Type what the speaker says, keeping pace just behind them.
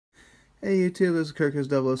Hey YouTube, this is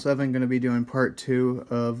Kirkus007, going to be doing part 2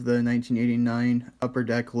 of the 1989 Upper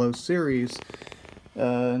Deck Low Series.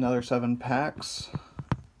 Another 7 packs.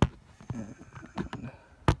 And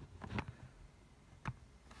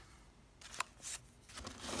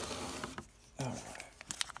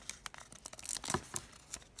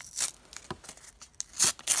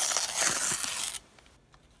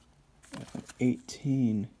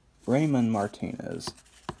 18. Raymond Martinez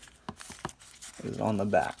is on the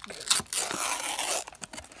back.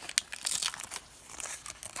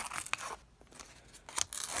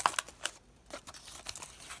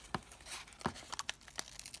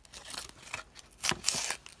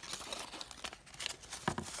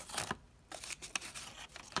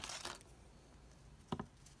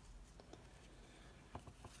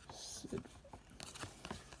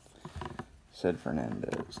 Sid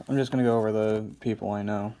Fernandez. I'm just going to go over the people I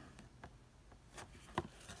know.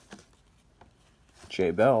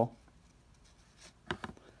 Jay Bell.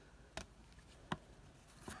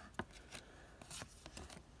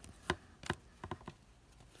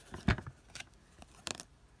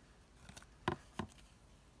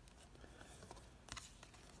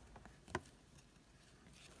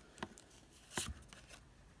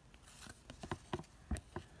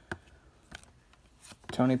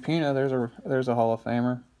 Tony Pina, there's a Hall of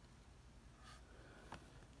Famer.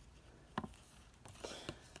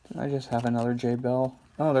 Did I just have another Jay Bell?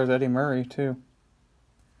 Oh, there's Eddie Murray too.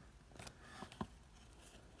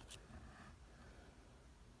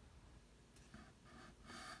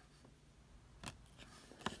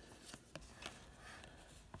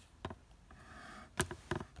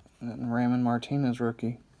 And Raymond Martinez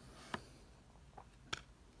rookie.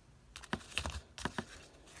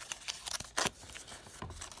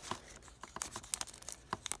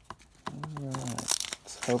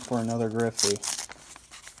 Let's hope for another Griffey.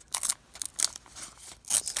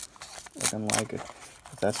 It's looking like it.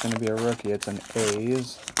 If that's going to be a rookie, it's an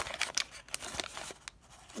A's.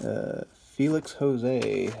 Felix Jose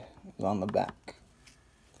is on the back.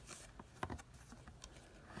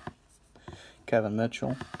 Kevin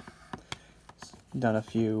Mitchell. Done a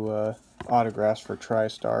few autographs for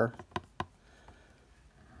TriStar.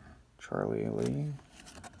 Charlie Lee.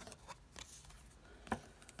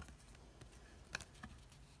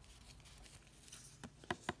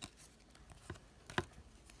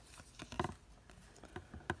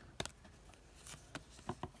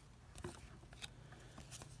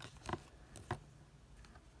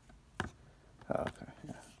 Okay,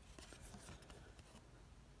 yeah.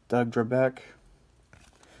 Doug Drabek. I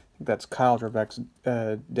think that's Kyle Drabek's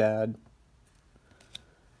dad.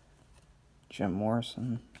 Jim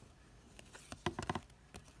Morrison.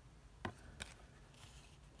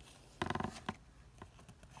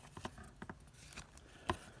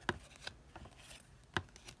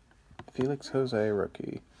 Felix Jose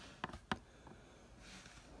rookie.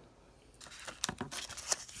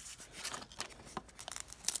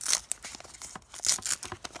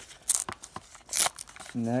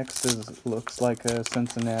 Next looks like a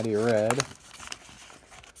Cincinnati Red.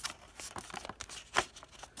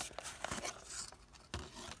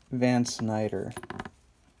 Van Snyder.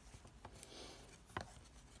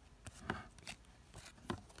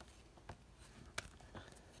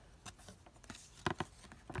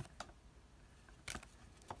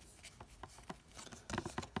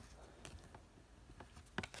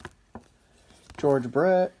 George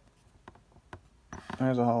Brett.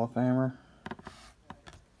 There's a Hall of Famer.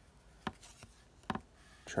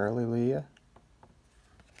 Charlie Leah.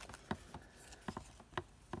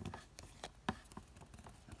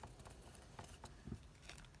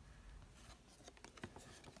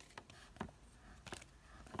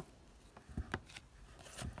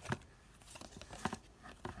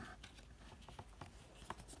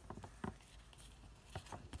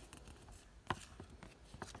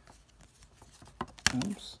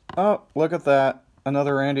 Oops. Oh, look at that.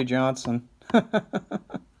 Another Randy Johnson.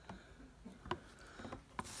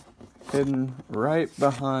 Hidden right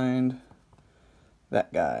behind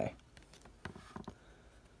that guy.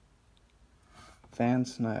 Van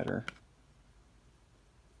Snyder.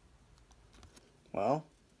 Well,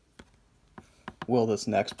 will this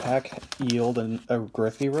next pack yield a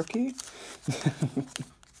Griffey rookie?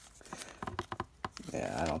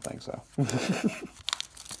 Yeah, I don't think so.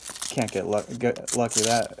 Can't get lucky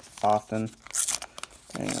that often.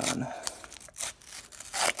 Hang on.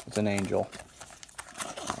 It's an angel.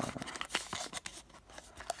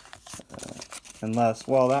 Unless,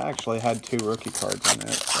 well, that actually had 2 rookie cards in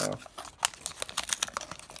it, so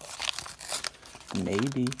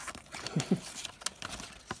maybe.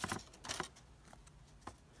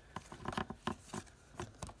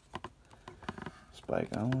 Spike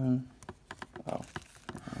Owen. Oh.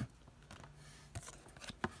 Okay.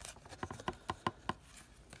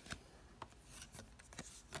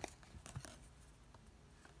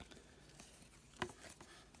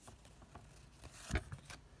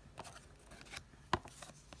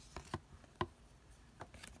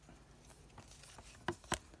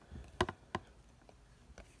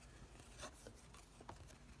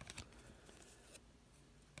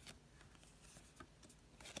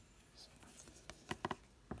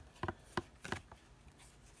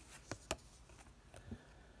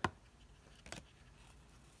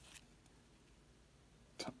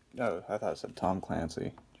 Oh, I thought it said Tom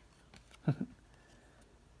Clancy.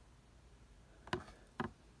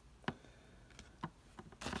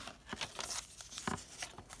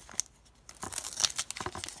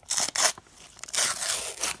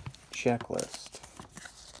 Checklist.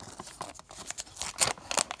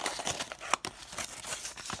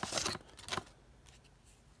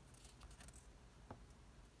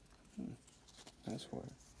 Nice word.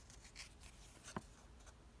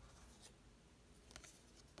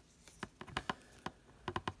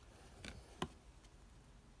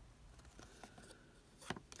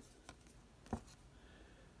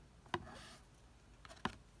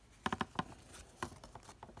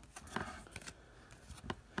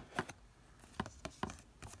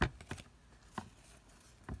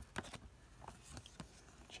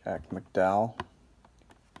 Jack McDowell.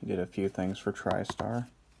 He did a few things for TriStar.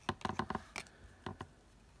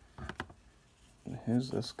 And who's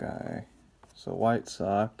this guy? So White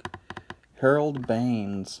Sox. Harold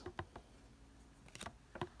Baines.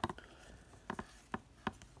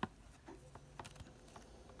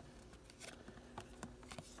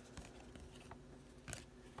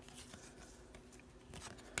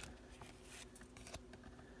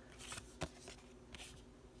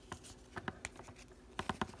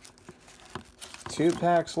 Two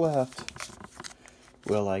packs left.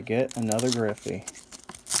 Will I get another Griffey?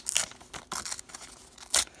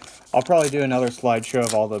 I'll probably do another slideshow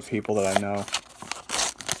of all the people that I know.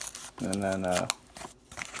 And then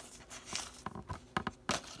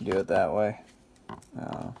do it that way.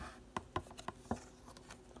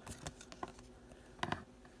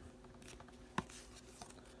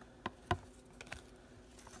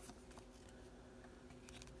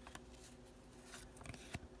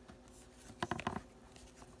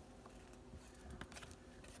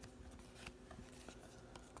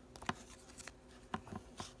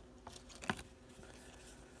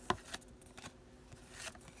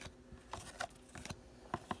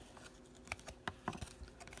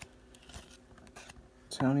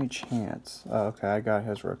 Tony Chance. Oh, okay, I got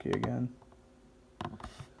his rookie again.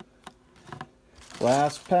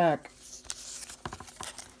 Last pack.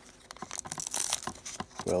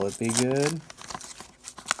 Will it be good?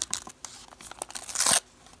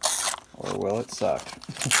 Or will it suck?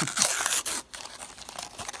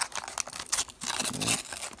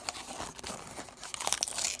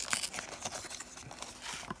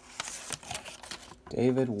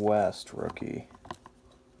 David West, rookie.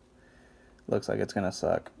 Looks like it's gonna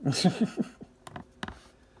suck.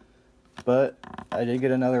 But I did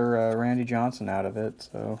get another Randy Johnson out of it,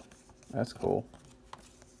 so that's cool.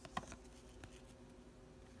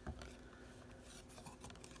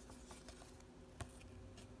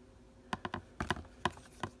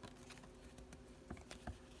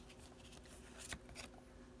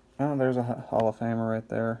 Oh, there's a Hall of Famer right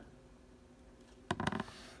there.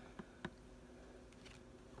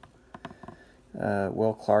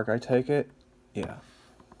 Will Clark, I take it? Yeah.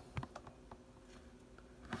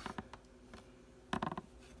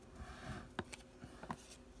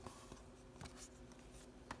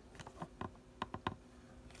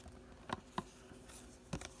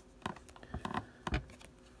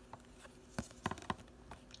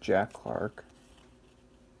 Jack Clark.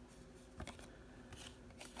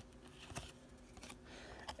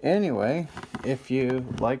 Anyway, if you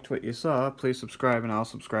liked what you saw, please subscribe and I'll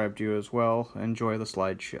subscribe to you as well. Enjoy the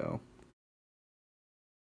slideshow.